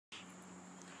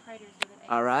Praters with an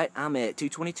A. Alright, I'm at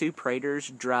 222 Praters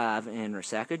Drive in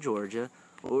Resaca, Georgia.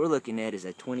 What we're looking at is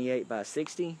a 28 by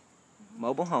 60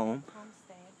 mobile home.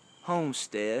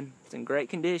 Homestead. It's in great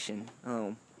condition.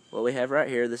 What we have right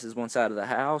here, this is one side of the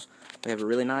house. We have a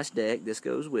really nice deck. This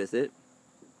goes with it.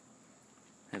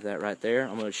 Have that right there.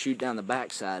 I'm going to shoot down the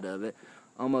back side of it.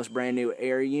 Almost brand new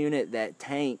air unit. That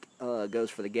tank goes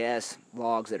for the gas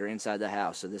logs that are inside the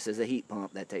house. So this is a heat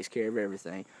pump that takes care of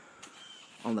everything.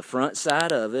 On the front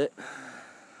side of it,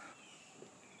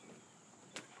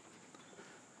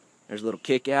 there's a little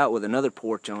kick out with another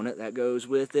porch on it that goes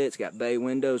with it. It's got bay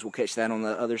windows. We'll catch that on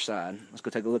the other side. Let's go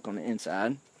take a look on the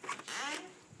inside.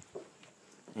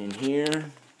 In here,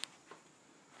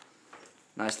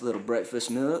 nice little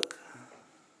breakfast nook.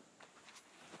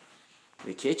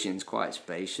 The kitchen's quite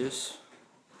spacious.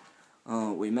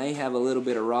 We may have a little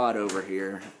bit of rot over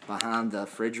here behind the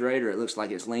refrigerator. It looks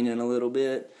like it's leaning a little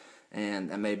bit,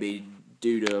 and that may be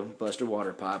due to a busted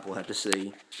water pipe. We'll have to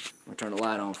see. I'll turn the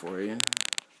light on for you.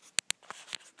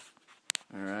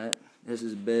 Alright, this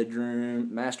is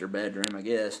bedroom, master bedroom, I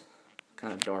guess.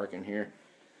 Kind of dark in here.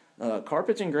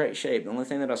 Carpet's in great shape. The only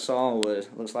thing that I saw was,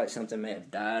 looks like something may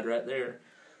have died right there.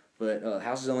 But the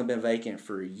house has only been vacant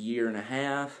for a year and a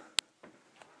half.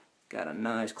 Got a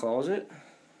nice closet.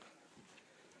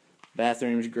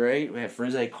 Bathroom's great. We have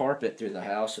frise carpet through the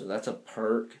house, so that's a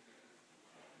perk.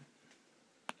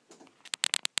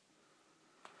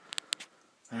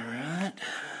 Alright.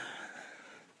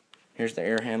 Here's the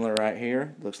air handler right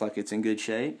here. Looks like it's in good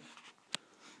shape.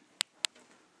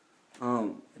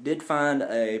 I did find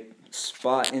a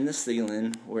spot in the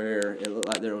ceiling where it looked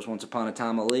like there was once upon a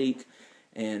time a leak,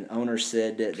 and owners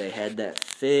said that they had that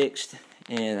fixed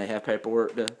and they have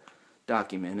paperwork to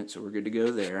document it, so we're good to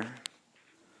go there. It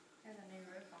has a new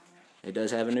roof on it. It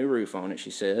does have a new roof on it,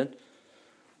 she said.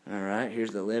 Alright,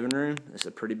 here's the living room. It's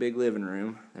a pretty big living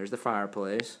room. There's the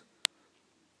fireplace.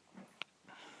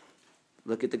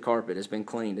 Look at the carpet. It's been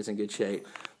cleaned. It's in good shape.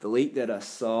 The leak that I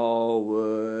saw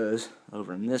was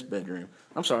over in this bedroom.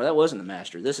 I'm sorry, that wasn't the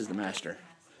master. This is the master.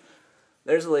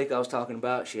 There's the leak I was talking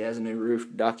about. She has a new roof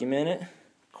documented.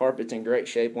 Carpet's in great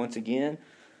shape once again.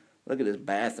 Look at this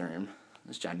bathroom.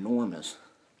 It's ginormous.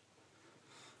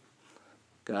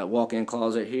 Got a walk-in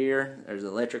closet here. There's the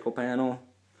electrical panel.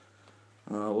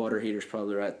 Water heater's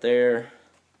probably right there.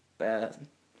 Bath.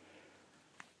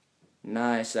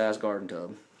 Nice size garden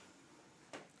tub.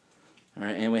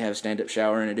 Alright, and we have a stand-up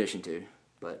shower in addition to.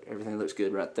 But everything looks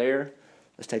good right there.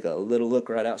 Let's take a little look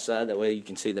right outside. That way you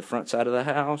can see the front side of the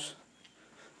house.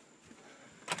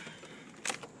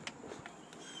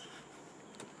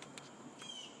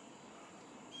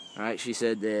 Alright, she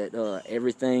said that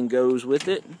everything goes with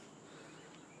it.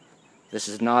 This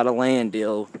is not a land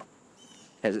deal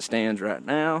as it stands right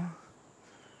now.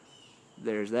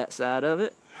 There's that side of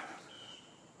it.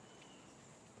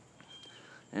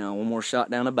 And one more shot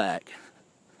down the back.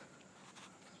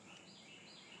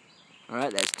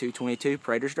 Alright, that's 222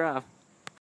 Praters Drive.